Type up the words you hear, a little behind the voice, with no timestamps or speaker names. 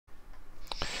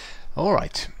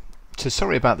Alright, so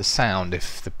sorry about the sound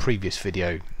if the previous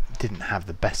video didn't have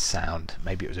the best sound.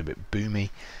 Maybe it was a bit boomy.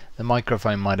 The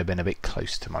microphone might have been a bit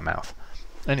close to my mouth.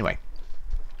 Anyway,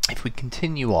 if we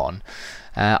continue on,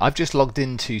 I've just logged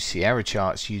into Sierra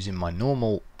Charts using my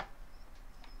normal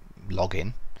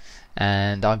login,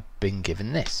 and I've been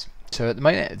given this. So at the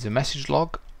moment it's a message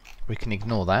log. We can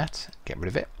ignore that, get rid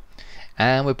of it,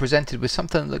 and we're presented with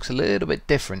something that looks a little bit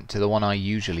different to the one I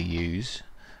usually use,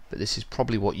 but this is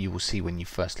probably what you will see when you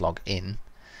first log in.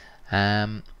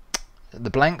 The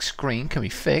blank screen can be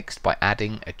fixed by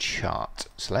adding a chart.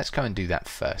 So let's go and do that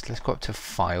first. Let's go up to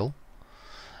File,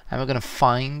 and we're going to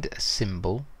find a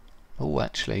symbol. Oh,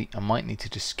 actually, I might need to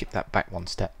just skip that back one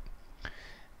step,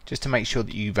 just to make sure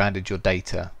that you've added your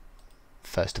data.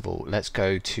 First of all, let's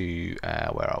go to,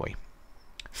 where are we?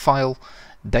 File,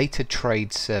 Data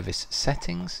Trade Service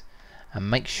Settings, and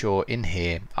make sure in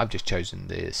here I've just chosen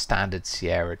the standard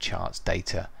Sierra Charts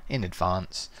data in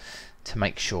advance to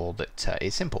make sure that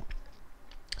it's simple.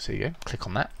 So you go, click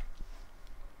on that,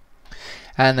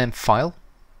 and then File,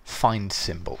 Find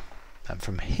Symbol, and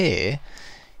from here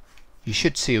you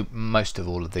should see most of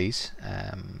all of these.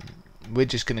 We're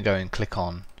just going to go and click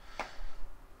on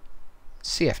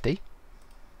CFD,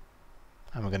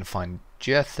 and we're going to find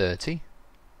GR30,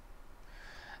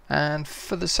 and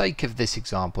for the sake of this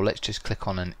example let's just click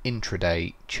on an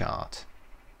intraday chart.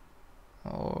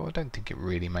 Oh, I don't think it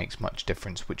really makes much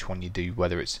difference which one you do,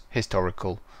 whether it's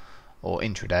historical or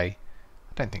intraday.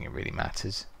 I don't think it really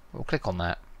matters. We'll click on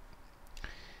that,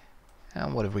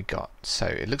 and what have we got? So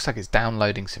it looks like it's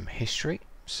downloading some history,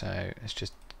 so let's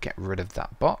just get rid of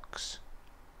that box.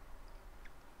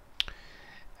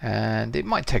 And it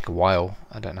might take a while.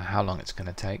 I don't know how long it's going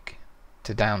to take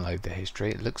to download the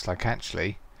history. It looks like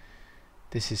actually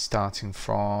this is starting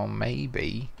from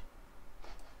maybe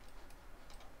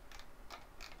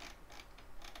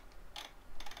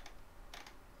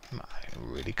I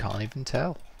really can't even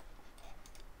tell.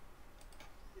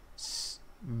 It's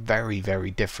very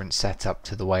different setup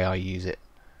to the way I use it.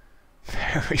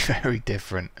 Very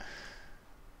different.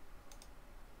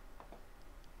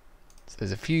 So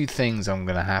there's a few things I'm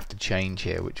going to have to change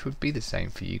here, which would be the same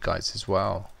for you guys as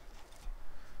well.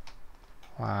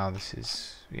 Wow, this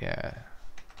is, yeah.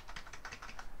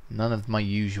 None of my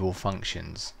usual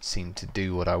functions seem to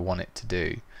do what I want it to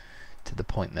do, to the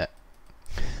point that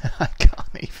I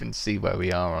can't even see where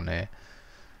we are on here.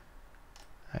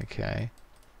 Okay.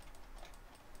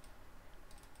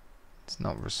 It's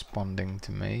not responding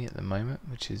to me at the moment,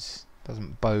 which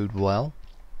doesn't bode well.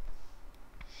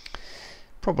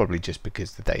 Probably just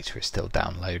because the data is still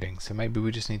downloading, so maybe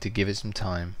we just need to give it some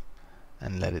time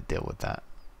and let it deal with that.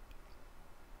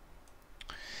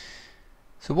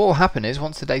 So what will happen is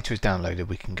once the data is downloaded,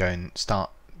 we can go and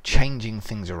start changing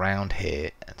things around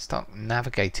here and start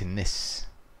navigating this,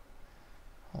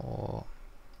 or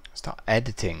start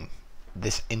editing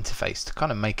this interface to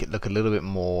kind of make it look a little bit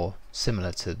more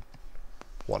similar to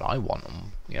what I want,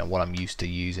 and what I'm used to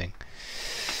using.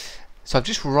 So I've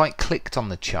just right clicked on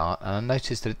the chart, and I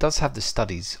noticed that it does have the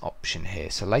studies option here.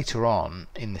 So later on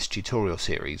in this tutorial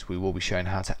series we will be showing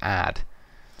how to add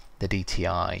the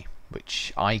DTI,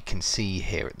 which I can see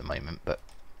here at the moment, but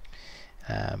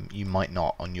you might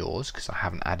not on yours because I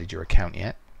haven't added your account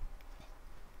yet.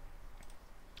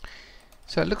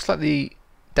 So it looks like the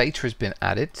data has been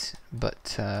added,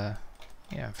 but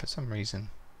yeah, for some reason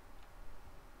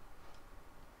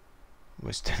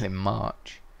we're still in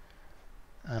March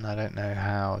and I don't know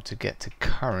how to get to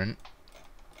current.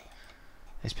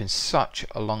 It's been such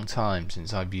a long time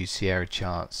since I've used Sierra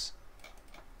Charts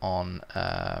on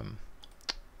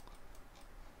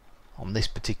this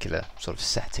particular sort of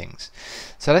settings.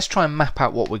 So let's try and map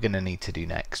out what we're going to need to do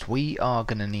next. We are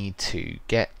going to need to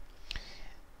get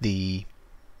the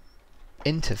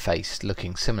interface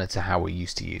looking similar to how we're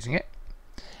used to using it,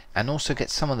 and also get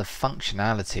some of the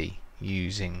functionality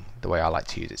using the way I like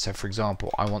to use it. So for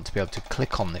example, I want to be able to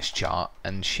click on this chart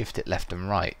and shift it left and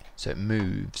right so it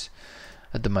moves.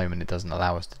 At the moment it doesn't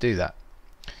allow us to do that,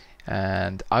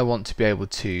 and I want to be able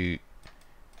to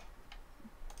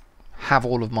have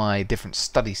all of my different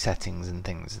study settings and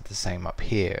things the same up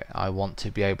here. I want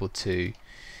to be able to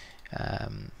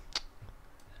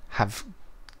have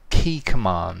key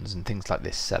commands and things like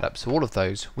this set up. So all of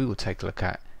those we will take a look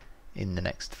at in the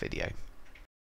next video.